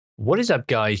What is up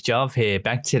guys, Jav here,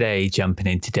 back today jumping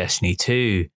into Destiny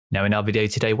 2. Now in our video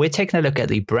today, we're taking a look at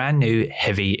the brand new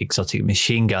heavy exotic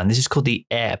machine gun. This is called the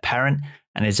Heir Apparent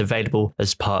and is available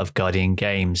as part of Guardian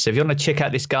Games. So if you want to check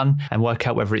out this gun and work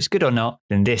out whether it's good or not,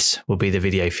 then this will be the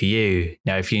video for you.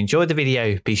 Now if you enjoyed the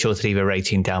video, be sure to leave a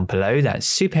rating down below. That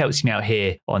super helps me out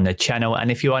here on the channel.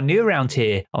 And if you are new around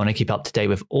here, I want to keep up to date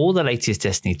with all the latest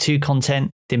Destiny 2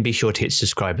 content, then be sure to hit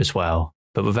subscribe as well.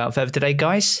 But without further delay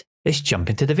guys, let's jump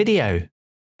into the video.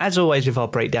 As always with our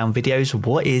breakdown videos,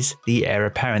 what is the Heir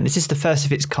Apparent? This is the first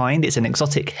of its kind. It's an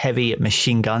exotic heavy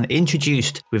machine gun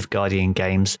introduced with Guardian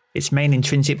Games. Its main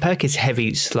intrinsic perk is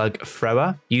Heavy Slug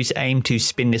Thrower. Use aim to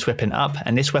spin this weapon up,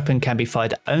 and this weapon can be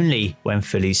fired only when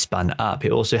fully spun up.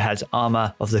 It also has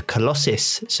Armor of the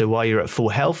Colossus, so while you're at full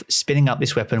health, spinning up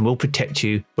this weapon will protect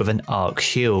you with an arc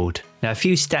shield. Now a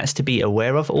few stats to be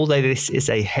aware of. Although this is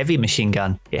a heavy machine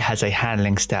gun, it has a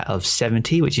handling stat of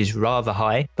 70, which is rather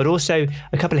high, but also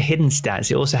a couple of hidden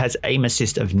stats. It also has aim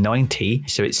assist of 90,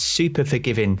 so it's super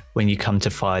forgiving when you come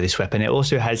to fire this weapon. It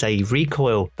also has a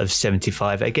recoil of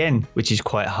 75 again, which is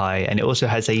quite high, and it also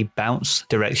has a bounce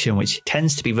direction which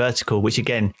tends to be vertical, which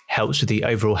again helps with the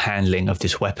overall handling of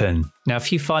this weapon. Now a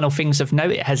few final things of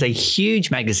note. It has a huge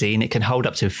magazine. It can hold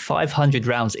up to 500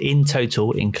 rounds in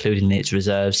total, including its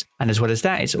reserves, and as well as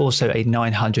that, it's also a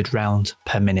 900 round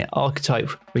per minute archetype,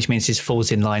 which means this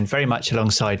falls in line very much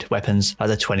alongside weapons like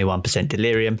the 21%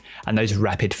 Delirium and those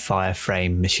rapid fire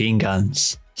frame machine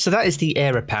guns. So that is the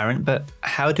Heir Apparent, but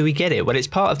how do we get it? Well, it's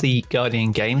part of the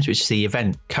Guardian Games, which is the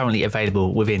event currently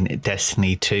available within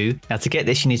Destiny 2. Now to get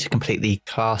this, you need to complete the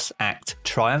Class Act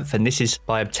Triumph, and this is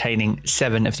by obtaining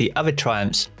 7 of the other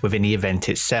triumphs within the event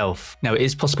itself. Now it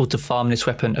is possible to farm this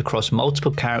weapon across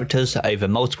multiple characters over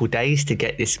multiple days to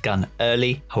get this gun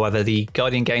early. However, the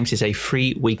Guardian Games is a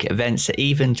 3-week event, so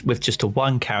even with just a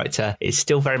 1 character, it's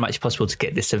still very much possible to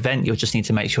get this event. You'll just need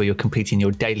to make sure you're completing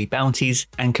your daily bounties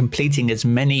and completing as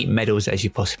many medals as you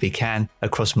possibly can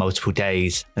across multiple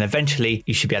days, and eventually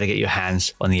you should be able to get your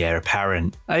hands on the Heir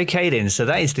Apparent. Okay then, so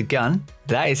that is the gun.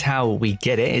 That is how we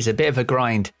get it. It's a bit of a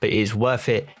grind, but it is worth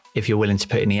it if you're willing to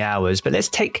put in the hours. But let's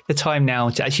take the time now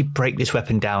to actually break this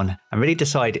weapon down and really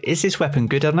decide, is this weapon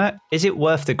good or not? Is it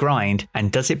worth the grind?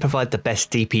 And does it provide the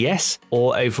best DPS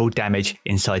or overall damage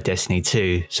inside Destiny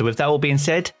 2? So with that all being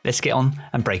said, let's get on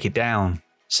and break it down.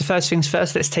 So first things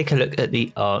first, let's take a look at the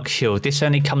arc shield. This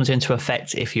only comes into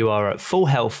effect if you are at full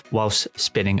health whilst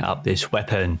spinning up this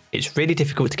weapon. It's really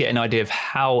difficult to get an idea of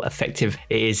how effective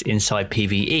it is inside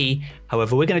PvE.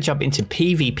 However, we're going to jump into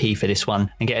PvP for this one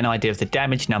and get an idea of the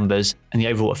damage numbers and the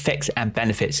overall effects and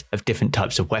benefits of different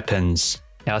types of weapons.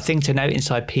 Now, a thing to note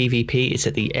inside PvP is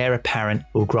that the Heir Apparent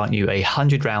will grant you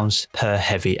 100 rounds per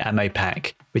heavy ammo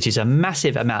pack, which is a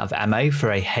massive amount of ammo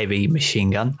for a heavy machine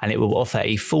gun, and it will offer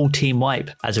a full team wipe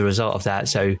as a result of that.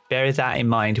 So bear that in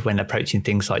mind when approaching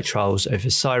things like Trials of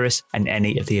Osiris and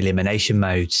any of the elimination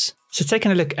modes. So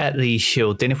taking a look at the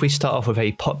shield, then if we start off with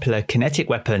a popular kinetic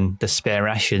weapon, the Spare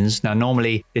Rations. Now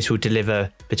normally this will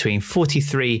deliver between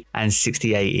 43 and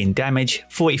 68 in damage,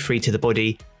 43 to the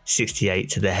body, 68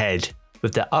 to the head.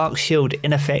 With the arc shield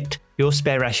in effect, your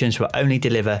Spare Rations will only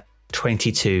deliver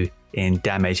 22 in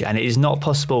damage, and it is not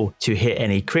possible to hit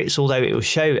any crits. Although it will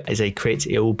show as a crit,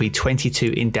 it will be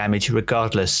 22 in damage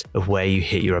regardless of where you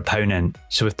hit your opponent.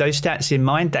 So with those stats in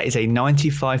mind, that is a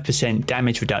 95%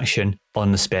 damage reduction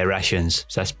on the Spare Rations,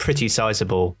 so that's pretty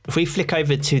sizable. If we flick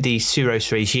over to the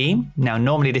Suros regime, now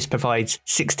normally this provides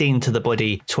 16 to the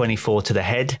body, 24 to the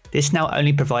head. This now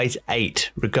only provides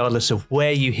 8 regardless of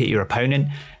where you hit your opponent.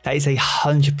 That is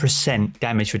 100%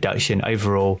 damage reduction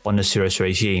overall on the Suros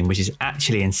regime, which is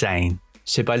actually insane.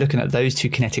 So by looking at those two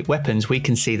kinetic weapons, we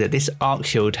can see that this arc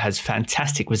shield has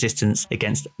fantastic resistance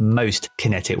against most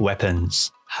kinetic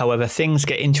weapons. However, things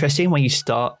get interesting when you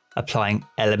start applying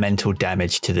elemental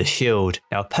damage to the shield.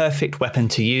 Now, a perfect weapon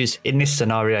to use in this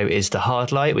scenario is the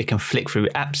Hard Light. We can flick through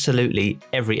absolutely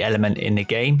every element in the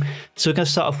game. So we're going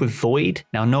to start off with Void.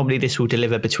 Now, normally this will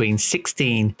deliver between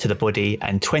 16 to the body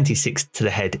and 26 to the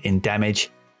head in damage.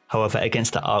 However,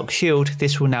 against the arc shield,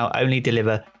 this will now only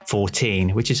deliver 14,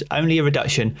 which is only a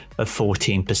reduction of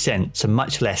 14%, so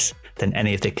much less than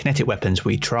any of the kinetic weapons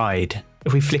we tried.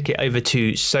 If we flick it over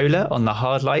to Solar on the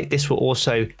Hard Light, this will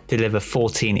also deliver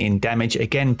 14 in damage,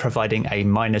 again providing a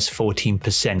minus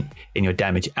 14% in your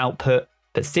damage output.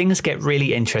 But things get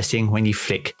really interesting when you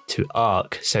flick to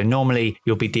Arc. So normally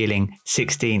you'll be dealing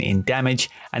 16 in damage,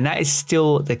 and that is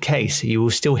still the case. You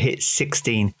will still hit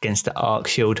 16 against the Arc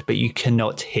shield, but you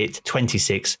cannot hit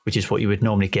 26, which is what you would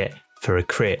normally get for a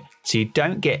crit. So you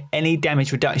don't get any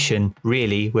damage reduction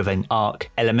really with an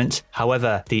arc element.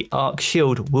 However, the arc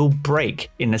shield will break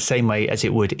in the same way as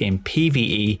it would in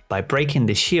PvE. By breaking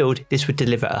the shield, this would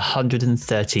deliver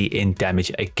 130 in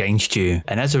damage against you,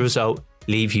 and as a result,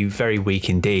 leave you very weak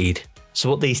indeed. So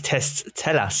what these tests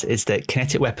tell us is that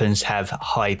kinetic weapons have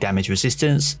high damage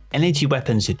resistance. Energy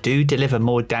weapons do deliver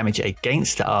more damage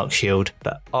against the arc shield,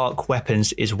 but arc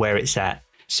weapons is where it's at.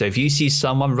 So if you see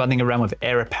someone running around with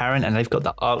Heir Apparent and they've got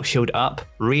the arc shield up,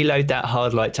 reload that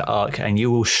hard light to arc and you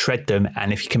will shred them.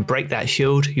 And if you can break that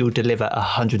shield, you'll deliver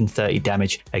 130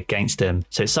 damage against them.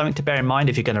 So it's something to bear in mind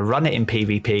if you're going to run it in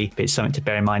PvP, but it's something to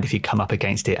bear in mind if you come up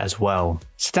against it as well.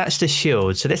 So that's the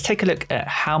shield. So let's take a look at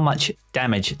how much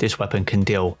damage this weapon can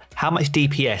deal. How much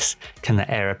DPS can the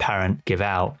Heir Apparent give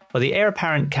out? Well, the Heir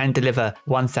Apparent can deliver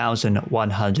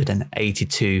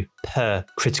 1,182 per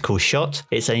critical shot.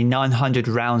 It's a 900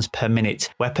 rounds per minute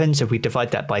weapon. So if we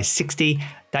divide that by 60,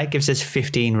 that gives us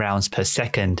 15 rounds per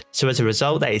second. So as a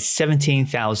result, that is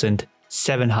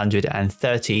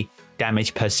 17,730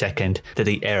 damage per second that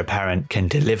the Heir Apparent can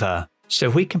deliver. So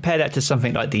if we compare that to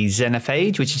something like the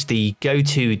Xenophage, which is the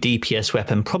go-to DPS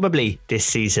weapon probably this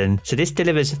season. So this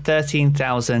delivers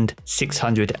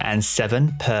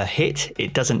 13,607 per hit.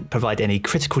 It doesn't provide any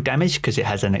critical damage because it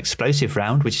has an explosive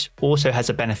round, which also has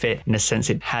a benefit in the sense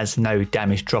it has no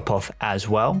damage drop-off as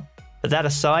well. But that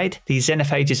aside, the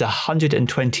Xenophage is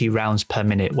 120 rounds per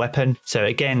minute weapon. So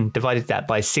again, divided that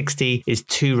by 60 is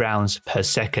 2 rounds per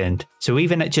second. So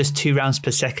even at just 2 rounds per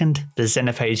second, the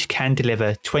Xenophage can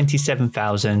deliver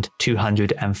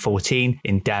 27,214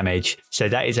 in damage. So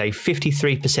that is a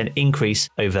 53% increase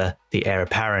over the Heir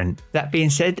Apparent. That being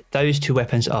said, those two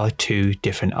weapons are two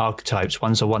different archetypes.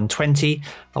 One's a 120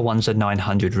 and one's a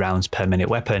 900 rounds per minute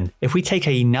weapon. If we take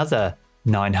another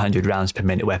 900 rounds per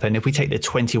minute weapon, if we take the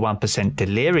 21%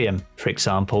 Delirium, for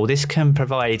example, this can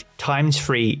provide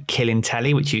 ×3 killing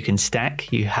tally, which you can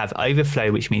stack. You have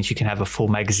overflow, which means you can have a full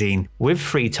magazine with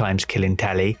 3 times killing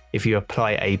tally. If you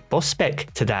apply a boss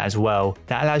spec to that as well,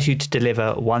 that allows you to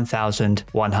deliver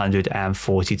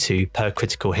 1,142 per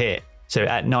critical hit. So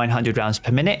at 900 rounds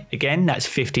per minute, again, that's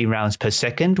 15 rounds per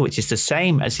second, which is the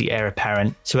same as the Heir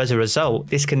Apparent. So as a result,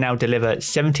 this can now deliver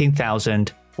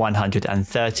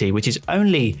 17,130, which is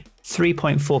only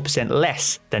 3.4%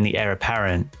 less than the Heir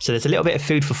Apparent. So there's a little bit of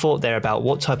food for thought there about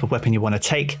what type of weapon you want to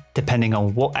take, depending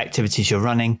on what activities you're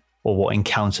running or what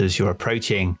encounters you're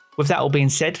approaching. With that all being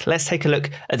said, let's take a look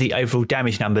at the overall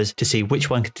damage numbers to see which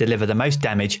one can deliver the most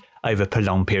damage over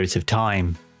prolonged periods of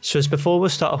time. So as before, we'll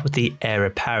start off with the Heir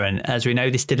Apparent. As we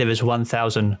know, this delivers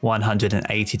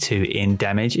 1,182 in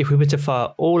damage. If we were to fire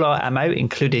all our ammo,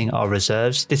 including our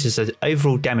reserves, this is an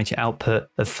overall damage output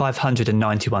of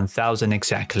 591,000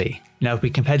 exactly. Now, if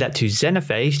we compare that to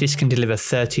Xenophage, this can deliver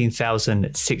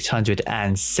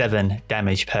 13,607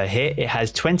 damage per hit. It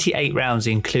has 28 rounds,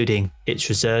 including its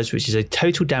reserves, which is a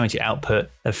total damage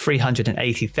output of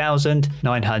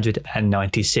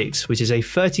 380,996, which is a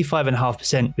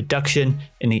 35.5% reduction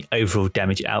in the overall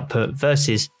damage output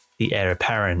versus the Heir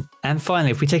Apparent. And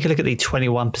finally, if we take a look at the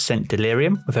 21%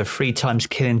 Delirium with a 3 times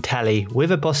killing tally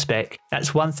with a boss spec,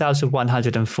 that's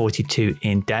 1,142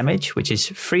 in damage, which is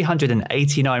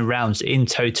 389 rounds in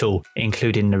total,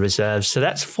 including the reserves. So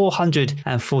that's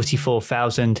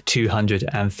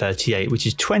 444,238, which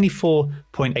is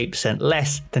 24.8%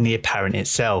 less than the Apparent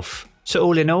itself. So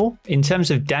all in all, in terms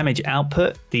of damage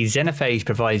output, the Xenophage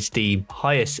provides the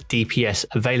highest DPS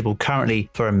available currently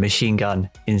for a machine gun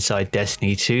inside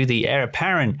Destiny 2. The Heir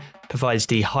Apparent provides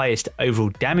the highest overall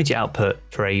damage output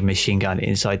for a machine gun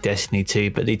inside Destiny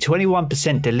 2, but the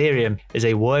 21% Delirium is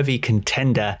a worthy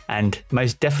contender and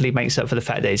most definitely makes up for the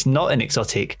fact that it's not an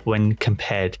exotic when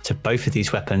compared to both of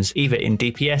these weapons, either in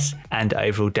DPS and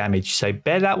overall damage. So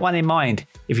bear that one in mind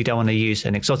if you don't want to use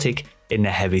an exotic in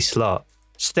the heavy slot.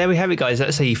 So there we have it, guys.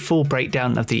 That's a full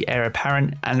breakdown of the Heir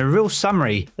Apparent and a real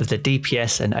summary of the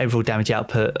DPS and overall damage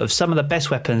output of some of the best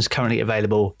weapons currently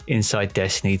available inside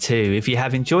Destiny 2. If you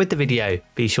have enjoyed the video,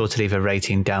 be sure to leave a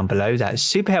rating down below. That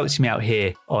super helps me out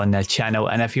here on the channel.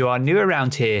 And if you are new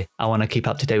around here, I want to keep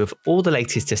up to date with all the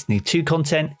latest Destiny 2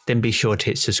 content, then be sure to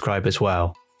hit subscribe as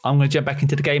well. I'm going to jump back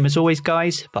into the game as always,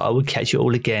 guys, but I will catch you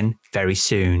all again very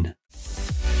soon.